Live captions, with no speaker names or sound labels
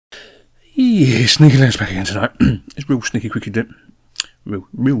Yeah, Sneaky Linux back again tonight. It's real sneaky quickie,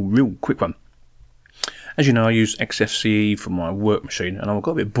 real quick one. As you know, I use XFCE for my work machine, and I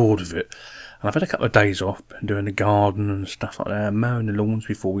got a bit bored of it. And I've had a couple of days off, doing the garden and stuff like that, mowing the lawns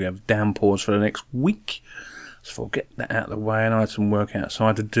before we have downpours for the next week. So I'll get that out of the way, and I had some work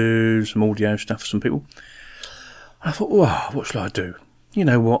outside to do, some audio stuff for some people. And I thought, oh, what shall I do? You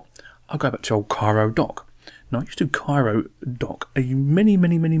know what? I'll go back to old Cairo Dock. Now, I used to do Cairo Dock many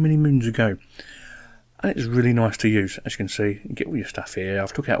moons ago. And it's really nice to use, as you can see. You get all your stuff here.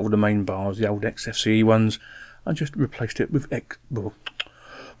 I've took out all the main bars, the old XFCE ones, and just replaced it with Cairo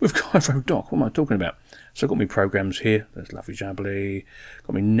Dock. What am I talking about? So I've got my programs here. There's Lovely Jubbly.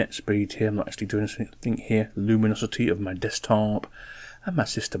 Got my net speed here. I'm not actually doing anything here. Luminosity of my desktop. And my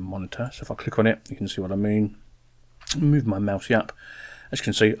system monitor. So if I click on it, you can see what I mean. Move my mouse up. As you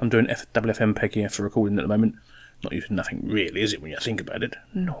can see, I'm doing FFM peg here for recording at the moment. Not using nothing really, is it, when you think about it?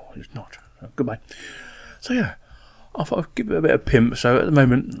 No, it's not. So, goodbye. So yeah, I thought I'd give it a bit of pimp. So at the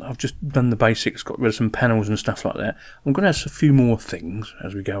moment, I've just done the basics, got rid of some panels and stuff like that. I'm going to add a few more things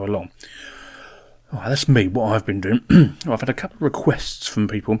as we go along. Oh, that's me, what I've been doing. I've had a couple of requests from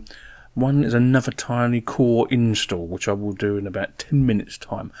people. One is another tiny core install, which I will do in about 10 minutes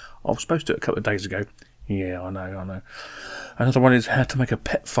time. I was supposed to do it a couple of days ago. Yeah, I know. Another one is how to make a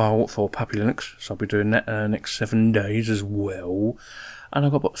pet file for Puppy Linux. So I'll be doing that next 7 days as well. And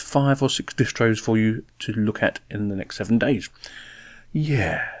I've got about 5 or 6 distros for you to look at in the next 7 days.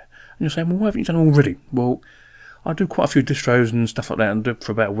 Yeah. And you're saying, well, why haven't you done already? Well, I do quite a few distros and stuff like that, and do it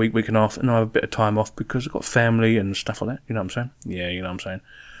for about a week and a half, and I have a bit of time off because I've got family and stuff like that. You know what I'm saying? Yeah, you know what I'm saying.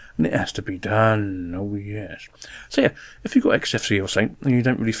 And it has to be done. Oh, yes. So, yeah, if you've got XFCE or something, and you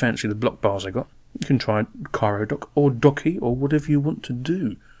don't really fancy the block bars I got, you can try Cairo Dock or Docky or whatever you want to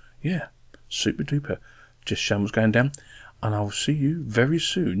do. Yeah, super duper. Just show them what's going down. And I'll see you very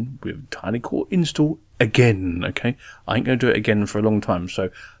soon with Tiny Core install again, okay? I ain't going to do it again for a long time,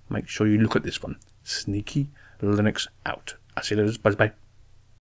 so make sure you look at this one. Sneaky Linux out. I'll see you later. Bye.